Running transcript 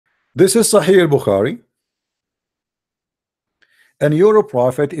This is Sahih al-Bukhari, and your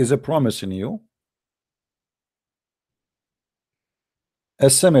prophet is promising you a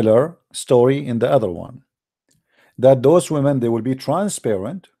similar story in the other one, that those women, they will be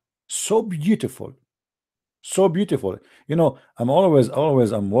transparent, so beautiful, so beautiful. You know, I'm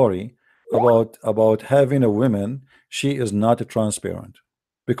worried about having a woman, she is not transparent,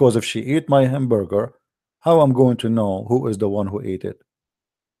 because if she eat my hamburger, how I'm going to know who is the one who ate it?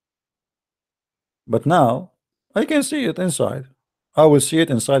 But now I can see it inside. I will see it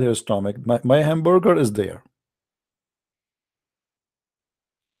inside her stomach. My hamburger is there.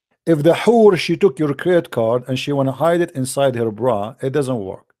 If the whore, she took your credit card and she want to hide it inside her bra, it doesn't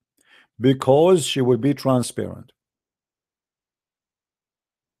work, because she will be transparent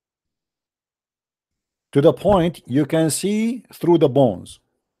to the point you can see through the bones,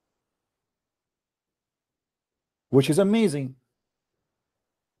 which is amazing.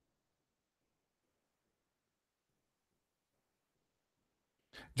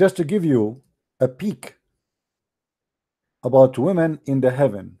 Just to give you a peek about women in the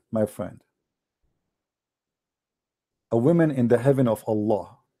heaven, my friend, a woman in the heaven of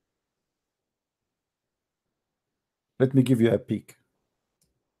Allah. Let me give you a peek.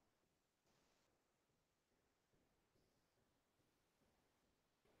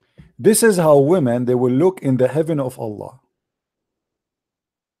 This is how women, they will look in the heaven of Allah.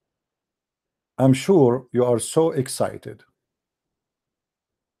 I'm sure you are so excited.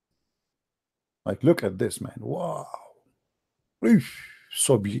 Like, look at this, man. Wow. Eesh,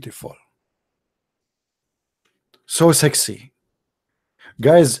 so beautiful. So sexy.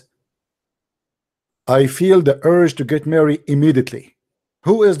 Guys, I feel the urge to get married immediately.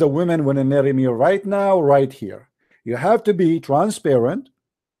 Who is the woman when I marry me right now, right here? You have to be transparent,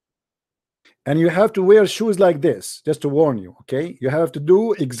 and you have to wear shoes like this, just to warn you, okay? You have to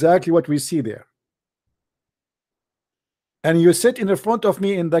do exactly what we see there. And you sit in the front of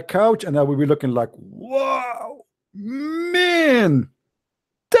me in the couch, and I will be looking like, wow, man,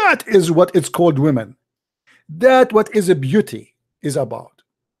 that is what it's called women. That what is a beauty is about.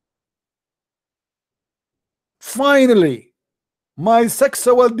 Finally, my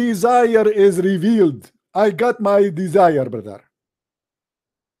sexual desire is revealed. I got my desire, brother.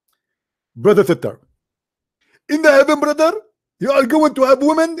 Brother Sitter. In the heaven, brother, you are going to have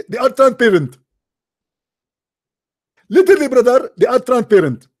women, they are transparent. Literally, brother, they are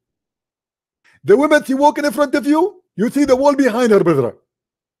transparent. The woman, she walking in front of you, you see the wall behind her, brother,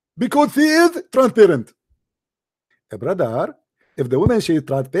 because she is transparent. Brother, if the woman, she is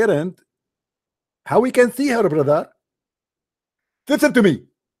transparent, how we can see her, brother? Listen to me.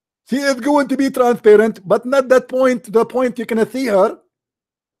 She is going to be transparent, but not that point, the point you cannot see her.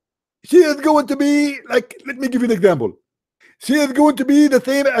 She is going to be like, let me give you an example. She is going to be the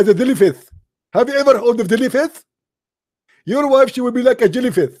same as a jellyfish. Have you ever heard of jellyfish? Your wife, she will be like a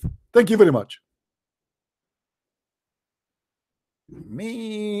jellyfish. Thank you very much. Man,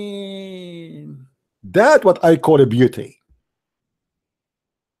 that's what I call a beauty.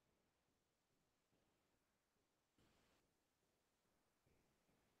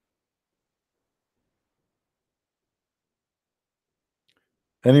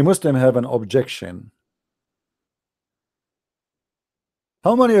 Any Muslim have an objection?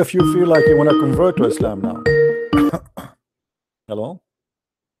 How many of you feel like you want to convert to Islam now? Hello?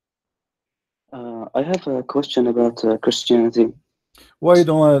 I have a question about Christianity. Why you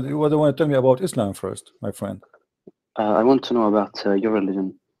don't want to tell me about Islam first, my friend? I want to know about your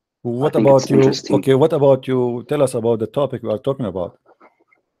religion. What about you? Okay, what about you? Tell us about the topic we are talking about.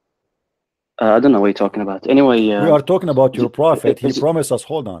 I don't know what you're talking about. Anyway, we are talking about your prophet. He promised us.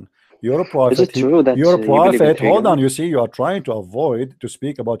 Hold on. Your prophet. Is it true that your prophet? Hold on. You see, you are trying to avoid to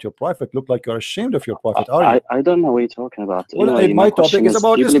speak about your prophet. Look like you are ashamed of your prophet. Are you? I don't know what you're talking about. Well, anyway, my topic is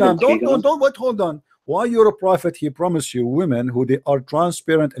about Islam. Don't. What? Hold on. Why your prophet? He promised you women who they are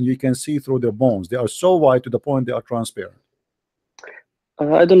transparent and you can see through their bones. They are so white to the point they are transparent.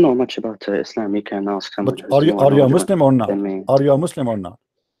 I don't know much about Islam. You can ask someone. But are you a Muslim or not? Are you a Muslim or not?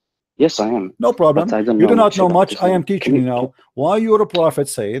 Yes, I am. No problem. You do not know much. I am teaching you now. Why your prophet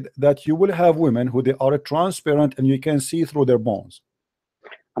said that you will have women who they are transparent and you can see through their bones.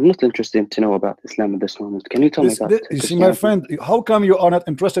 I'm not interested to know about Islam at this moment. Can you tell me about you see, my friend, how come you are not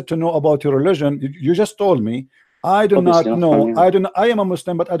interested to know about your religion? You just told me. I do not know. I am a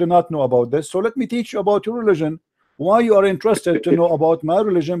Muslim, but I do not know about this. So let me teach you about your religion. Why you are interested to know about my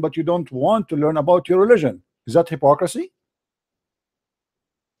religion, but you don't want to learn about your religion? Is that hypocrisy?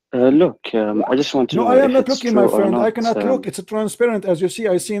 Look, I just want to No, know I am if not it's looking, true my or friend. I not. cannot look. It's transparent, as you see.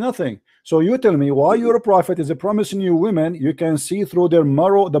 I see nothing. So you tell me why your prophet is promising you women you can see through their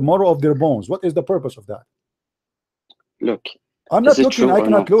marrow, the marrow of their bones. What is the purpose of that? Look, I'm is not it looking. true I or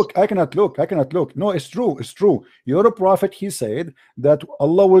cannot not? look. I cannot look. I cannot look. No, it's true. It's true. You're a prophet. He said that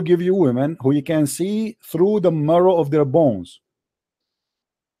Allah will give you women who you can see through the marrow of their bones.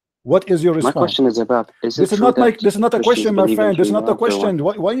 What is your My response? question is about, is it This is true not my. that This is not a Christians question, my believe in friend. This is three not a gods or what? question.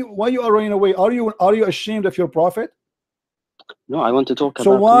 Why you are running away? Are you ashamed of your prophet? No, I want to talk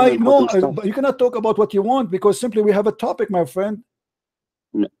So about more why no? important stuff. But you cannot talk about what you want because simply we have a topic, my friend.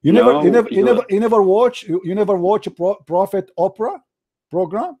 You No, never watch. You never watch a prophet opera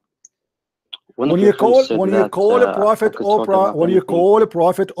program. one When of you your friends call said a that I prophet could talk opera, about anything.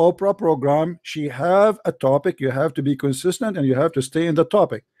 program, she have a topic. You have to be consistent and you have to stay in the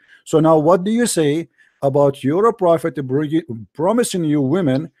topic. So now, what do you say about your prophet promising you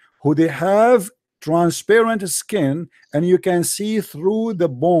women who they have transparent skin and you can see through the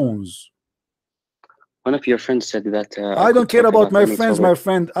bones? One of your friends said that I I could don't care talk about about my any friends, topic. my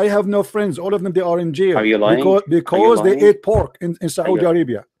friend. I have no friends. All of them, they are in Are jail you lying? Are you because they lying? ate pork in Are Saudi you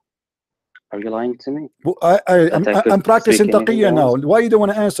Arabia. are you lying to me? I'm, That I could I'm practicing speak anything I taqiyya now. want? Why you don't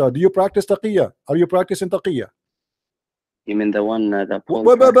want to answer? Do you practice taqiyya? Are you practicing taqiyya? You mean the one that Paul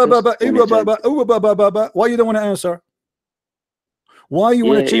practiced when he said, Why you don't want to answer? Why you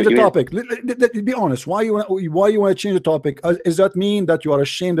want to yeah, change the you mean, topic? Be honest. Why you want to change the topic? Does that mean that you are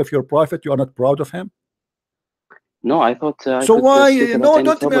ashamed of your prophet? You are not proud of him? no, I thought I So could why? speak about No, any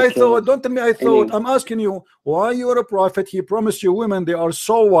don't tell me I topic. thought. Don't tell me I thought. Any, I'm asking you why you are a prophet. He promised you women they are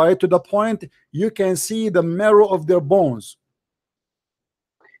so white to the point you can see the marrow of their bones.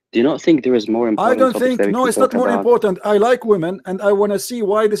 do you not think there is more I important don't topics that think. we No, can it's not talk more about? important. I like women and I want to see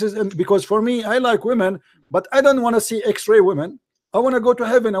why this is. Because for me, I like women, but I don't want to see X-ray women. I want to go to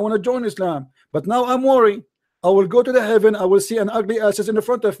heaven. I want to join Islam. But now I'm worried. I will go to the heaven. I will see an ugly asses in the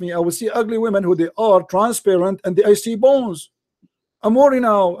front of me. I will see ugly women who they are transparent and I see bones. I'm worried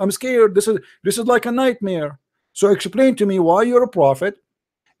now. I'm scared. This is like a nightmare. So explain to me why you're a prophet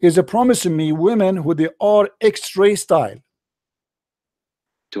is promising me women who they are X-ray style.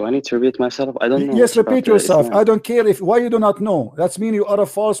 Do I need to repeat myself? I don't know Yes, much about repeat yourself. Islam. I don't care if why you do not know. That's mean you are a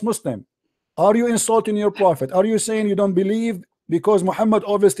false Muslim. Are you insulting your prophet? Are you saying you don't believe because Muhammad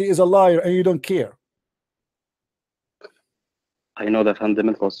obviously is a liar and you don't care? I know the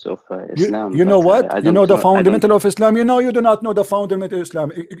fundamentals of You Islam, you know but what? I You don't know the know. I don't. fundamental of Islam. You know you do not know the fundamental of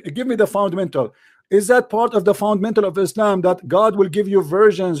Islam. Give me the fundamental. Is that part of the fundamental of Islam that God will give you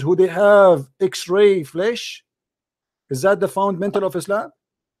virgins who they have X-ray flesh? Is that the fundamental of Islam?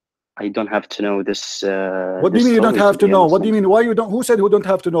 I don't have to know this. What do you This mean you don't story to have to be a know? What do you Muslim. mean? Why you don't? Who said who don't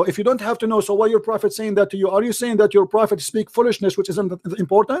have to know? If you don't have to know, so why your prophet saying that to you? Are you saying that your prophet speak foolishness, which isn't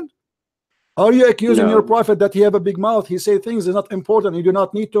important? Are you accusing your No, prophet that he have a big mouth? He say things is not important. You do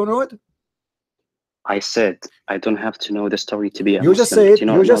not need to know it. I said I don't have to know the story to be a You just Muslim. Do said. you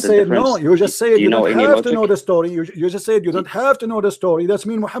You not know just the said no. difference? You just said Do you you know don't any have to know logic? the story. You just said you Do, don't have to know the story. That's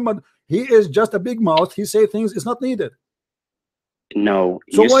mean Muhammad. He is just a big mouth. He say things is not needed. no,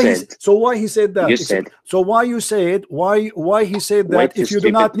 So you said. why he said You that? said. So why you said why he said that Wait, you if you do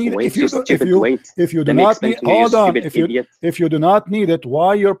stupid. not need Wait, you stupid. Wait. if you do Let me not explain need to you. You hold on stupid idiot. if you do not need it,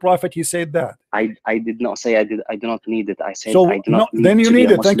 why your prophet he said that? I did not say I did. I do not need it. I said I So do no, not need then you to be need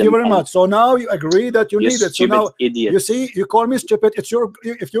a it. Thank you Muslim. very And much. So now you agree that you you need it. So stupid now idiot. you see you call me stupid. It's your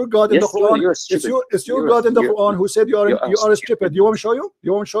if your God in the Yes, Quran. you're stupid. It's your You're God in the you're Quran who said you you're a are stupid. stupid. You want to show you?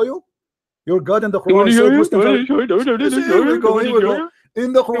 You want to show you? Your God in the You want Quran to show said you? Muslims are. See, here we go. Here we go.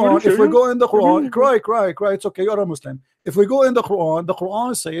 In the You want Quran, to show if we you? go in the Quran, cry. It's okay. You're a Muslim. If we go in the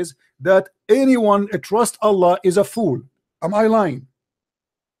Quran says that anyone trust Allah is a fool. Am I lying?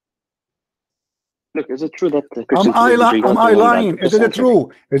 Look, is it true that the Christians believe in three Am gods I or one God? lying? Is Just it answer me.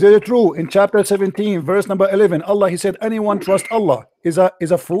 true? Is it true? In chapter 17, verse number 11, Allah he said, anyone trust Allah is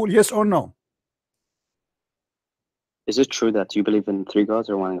a fool? Yes or no? Is it true that you believe in three gods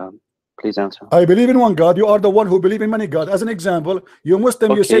or one God? Please answer. I believe in one God. You are the one who believe in many God. As an example, you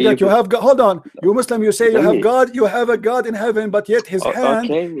Muslim, you say Okay, that you have God. Hold on. You Muslim, you say you let have me. God. You have a God in heaven, but yet his Okay,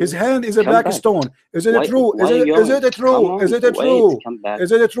 hand is a come black back. stone. Is it Why? true? Why are you Is yelling? it Come true? Is on, it wait. true? Come back.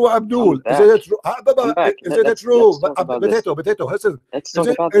 Is it true, Come Abdul? Is back. it true? Come back. Is it Let's true? talk about this. Potato. Listen. Let's talk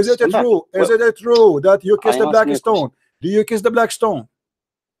about Is this. it Come back. true? Is Well, it true that you kiss I the am black asking you a question. stone? Do you kiss the black stone?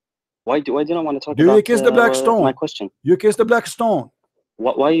 Why do you not want to talk Do you about kiss the black my stone? question? You kiss the black stone.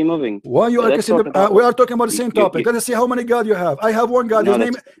 Why are you moving? Why you are Let's kissing talk the? about. We are talking about the same topic. You, Let us see how many God you have. I have one God. no,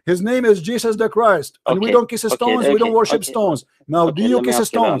 His name is Jesus the Christ, and we okay. don't kiss stones. We don't worship stones. Now, do Okay. you Let me kiss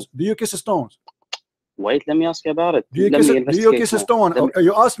ask you about. stones? Do you kiss stones? Wait, let me ask you about it. Do you Let kiss me it? Do you kiss a investigate more. stone?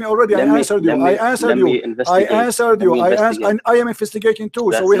 You asked me already. I answered you. I answered you. I answered you. I am investigating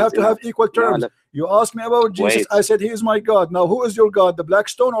too. So we have to have equal terms. You asked me about Jesus. I said he is my God. Now who is your God? The black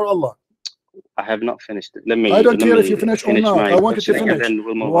stone or Allah? I have not finished it. Let me. I don't care if you finish or not. I want you to finish.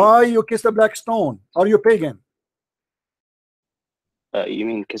 Why you kiss the black stone? Are you pagan? You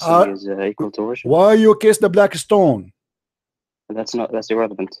mean kissing is equal to worship? Why you kiss the black stone? That's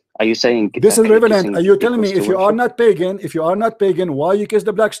irrelevant. Are you saying this is relevant? Are you telling me if you are not pagan, why you kiss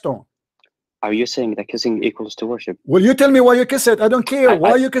the black stone? Are you saying that kissing equals to worship? Well, you tell me why you kiss it. I don't care.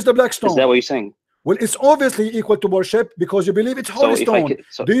 Why you kiss the black stone? Is that what you're saying? Well, it's obviously equal to worship because you believe it's holy stone.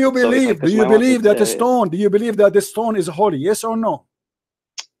 Do you believe that the stone? Do you believe that the stone is holy? Yes or no?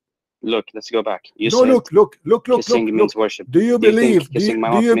 Look, let's go back. Look. Kissing means worship. Do you believe? Do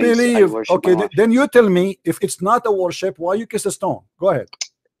you believe? Okay, then you tell me if it's not a worship, why you kiss a stone? Go ahead.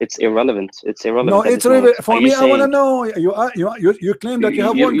 It's irrelevant. It's irrelevant. No, it's relevant for me. I want to know. You claim that you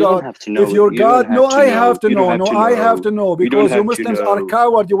have one God. If your God, no, I have to know. No, I have to know because you Muslims are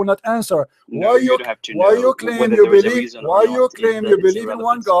coward. You will not answer. Why you claim you believe? Why you claim you believe in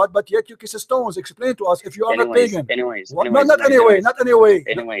one God, but yet you kiss stones? Explain to us if you are not pagan. Not anyway.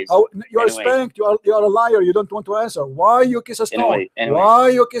 You are spanked. You are a liar. You don't want to answer. Why you kiss a stone? Why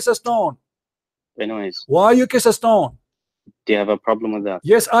you kiss a stone? Why you kiss a stone? Do you have a problem with that?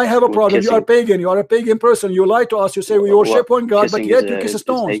 Yes, I have a problem. You are pagan. You are a pagan person. You lie to us. You say we worship one God, but yet you kiss a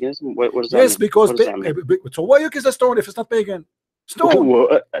stone. What does that yes, mean? because so why you kiss a stone if it's not pagan?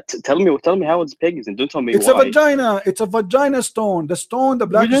 Stone. Tell me how it's pagan. Don't tell me it's why. A vagina. It's a vagina stone. The stone, the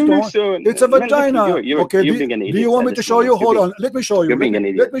black stone. It's a vagina. Okay. Do you want me to show you? Hold on. Let me show you.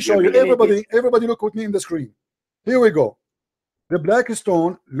 Let me show you. Everybody, look with me in the screen. Here we go. The black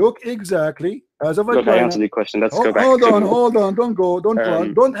stone look exactly as a vagina. Look, I answered the question. Let's go back. Hold on. Don't go.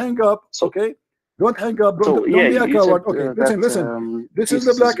 Don't hang up. Okay. Don't hang up. Don't be a coward. Okay. Listen. This is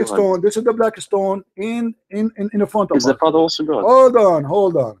the black stone. This is the black stone in the front of us. Is the Father also God?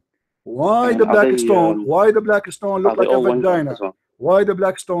 Hold on. Why the black stone? Why the black stone look like a vagina? Why the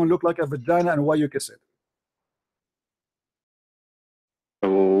black stone look like a vagina, and why you kiss it?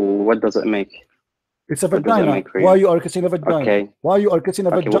 What does it make? It's a vagina. Why you are kissing a vagina? Okay. Why you are kissing a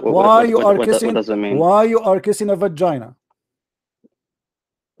vagina? Why you are kissing? What does it mean? Why you are kissing a vagina?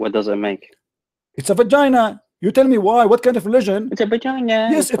 What does it make? It's a vagina. You tell me why. What kind of religion? It's a vagina.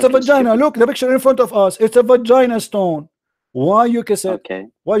 Yes, it's a vagina. Look, the picture in front of us. It's a vagina stone. Why you kiss it? Okay.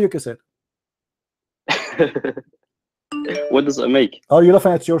 Why you kiss it? What does it make? Are you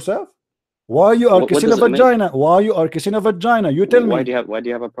laughing at yourself? Why you are kissing a vagina? Why you are kissing a vagina? You tell me. Why do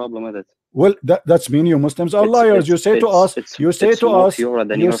you have a problem with it? Well, that's mean you Muslims are liars. You say to us, you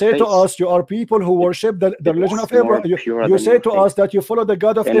are people who worship the religion of Abraham. You say to us that you follow the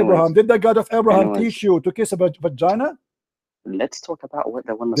God of Abraham. Did the God of Abraham teach you to kiss a vagina? Let's talk about what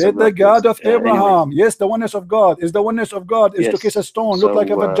the oneness of God. Did the God of Abraham? Yes, the oneness of God is to kiss a stone, look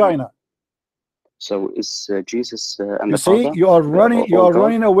like a vagina. So is Jesus and you the see, Father? You are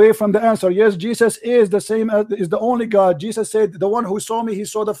running away from the answer. Yes, Jesus is the same is the only God. Jesus said, "The one who saw me, he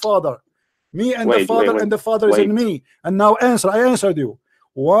saw the Father. Me and the Father, and the Father is in me." And now I answered you.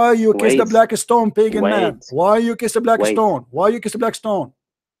 Why you kiss the black stone, pagan man? Why you kiss the black stone? Why you kiss the black stone?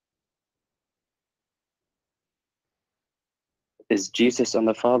 Is Jesus and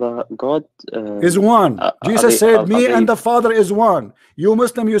the Father God? Is one. Jesus said, "Me and the Father is one." You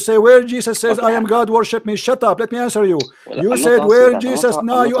Muslim, you say, where Jesus says, "I am God, worship me." Shut up. Let me answer you. You said, where Jesus?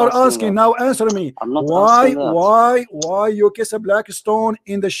 Now you are asking. Now answer me. Why you kiss a black stone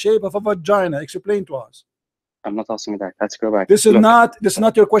in the shape of a vagina? Explain to us. I'm not asking that. Let's go back. This is not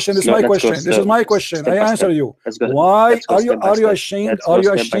your question. This is my question. This is my question. I answer you. Why are you ashamed? Are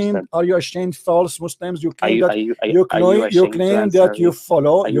you ashamed, false Muslims? You claim that you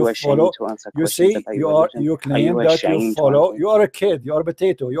follow. You see, you claim that you follow. You are a kid. You are a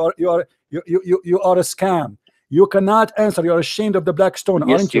potato. You are a scam. You cannot answer. You are ashamed of the black stone,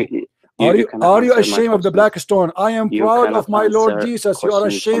 aren't you? Are you ashamed of the black stone? I am proud of my Lord Jesus. You are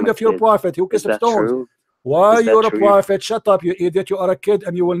ashamed of your prophet who kissed stones. Why you're a prophet? Shut up, you idiot. You are a kid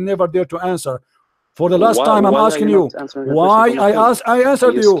and you will never dare to answer. For the last time I'm asking you why. I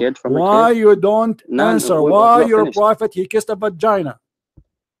answered you. Why you don't answer? Why you're a prophet? He kissed a vagina.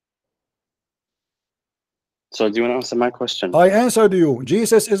 So do you want to answer my question? I answered you.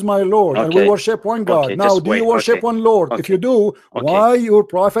 Jesus is my Lord, and we worship one God. Now do you worship one Lord? If you do, why your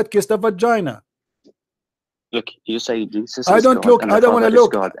prophet kissed a vagina? Look, you say Jesus. I don't look. I don't want to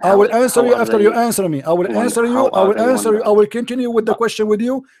look. I will answer you after you answer me. I will answer you. I will answer you. I will continue with the question with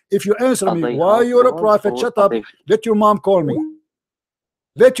you. If you answer me, why you're a prophet? Shut up. Let your mom call me.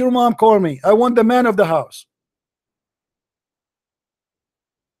 Let your mom call me. I want the man of the house.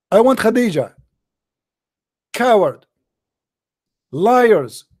 I want Khadija. Coward.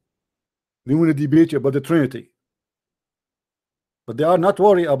 Liars. They want to debate you about the Trinity. But they are not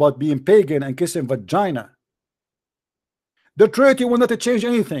worried about being pagan and kissing vagina. The Trinity will not change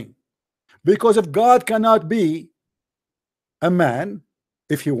anything. Because if God cannot be a man,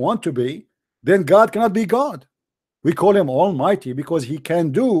 if he want to be, then God cannot be God. We call him Almighty because he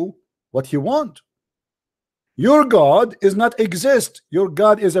can do what he want. Your God is not exist. Your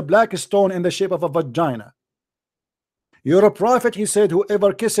God is a black stone in the shape of a vagina. You're a prophet, he said,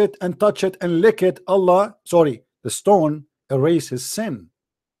 whoever kiss it and touch it and lick it, the stone erase his sin.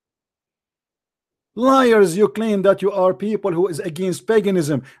 Liars, you claim that you are people who is against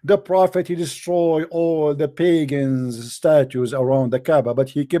paganism. The prophet, he destroyed all the pagans statues around the Kaaba, but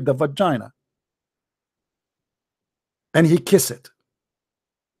he kept the vagina and he kiss it.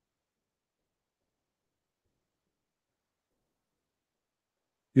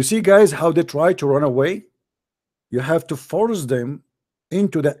 You see, guys, how they try to run away? You have to force them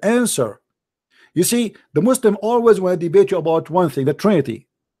into the answer. You see, the Muslim always want to debate you about one thing, the Trinity.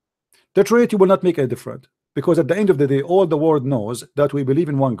 The Trinity will not make a difference because at the end of the day, all the world knows that we believe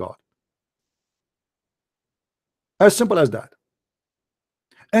in one God. As simple as that.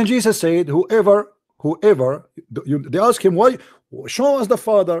 And Jesus said, whoever, they ask him, why? Show us the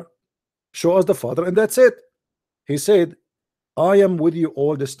Father. Show us the Father, and that's it. He said, I am with you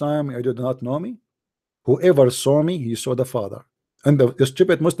all this time. You do not know me. Whoever saw me, he saw the Father. And the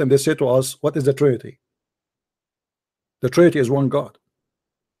stupid Muslim, they say to us, what is the Trinity? The Trinity is one God.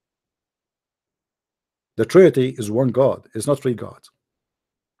 The Trinity is one God. It's not three gods.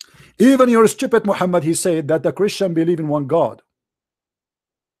 Even your stupid Muhammad, he said that the Christian believe in one God.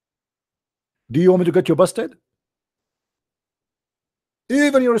 Do you want me to get you busted?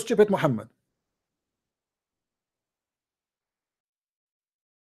 Even your stupid Muhammad.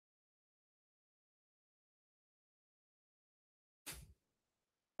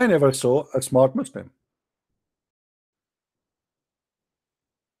 I never saw a smart Muslim.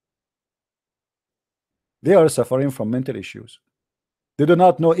 They are suffering from mental issues. They do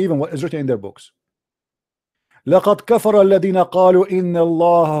not know even what is written in their books. لقد كفر الذين قالوا إن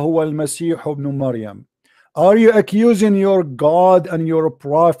الله هو المسيح ابن مريم. Are you accusing your God and your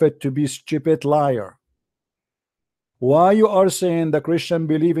prophet to be stupid liar? Why you are saying the Christian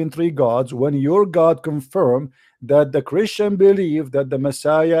believe in three gods when your God confirmed that the Christian believe that the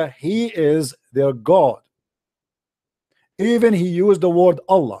Messiah, he is their God? Even he used the word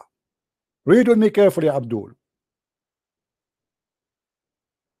Allah. Read with me carefully, Abdul.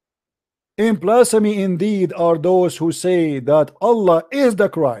 In blasphemy indeed are those who say that Allah is the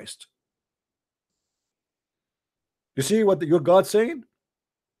Christ. You see what your God saying?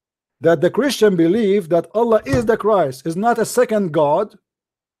 That the Christian believe that Allah is the Christ, is not a second God.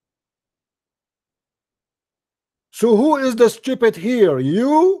 So who is the stupid here,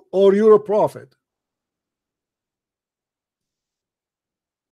 you or your prophet?